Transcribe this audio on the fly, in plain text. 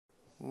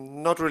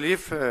Not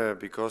relief,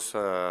 because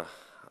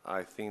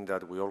I think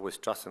that we always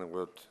trust in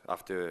what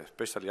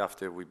especially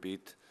after we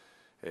beat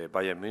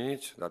Bayern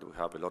Munich, that we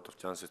have a lot of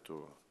chances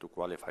to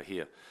qualify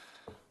here.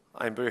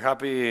 I'm very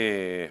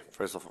happy,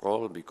 first of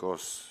all,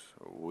 because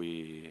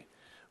we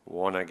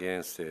won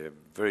against a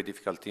very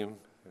difficult team,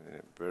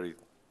 a very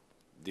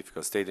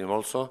difficult stadium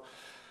also,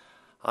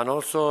 and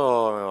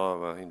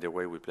also in the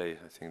way we play.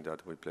 I think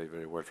that we play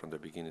very well from the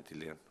beginning till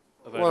the end.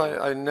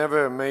 Well, I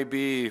never,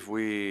 maybe if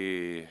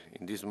we,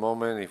 in this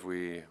moment, if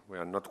we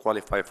are not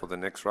qualified for the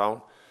next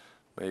round,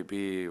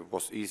 maybe it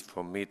was easy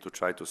for me to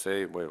try to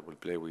say, well, we'll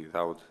play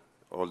without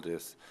all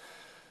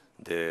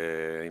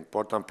the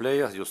important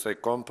players, you say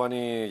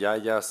Company,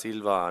 Yaya,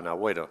 Silva, and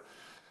Agüero.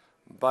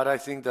 But I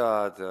think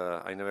that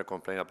I never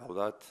complain about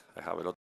that. I have a lot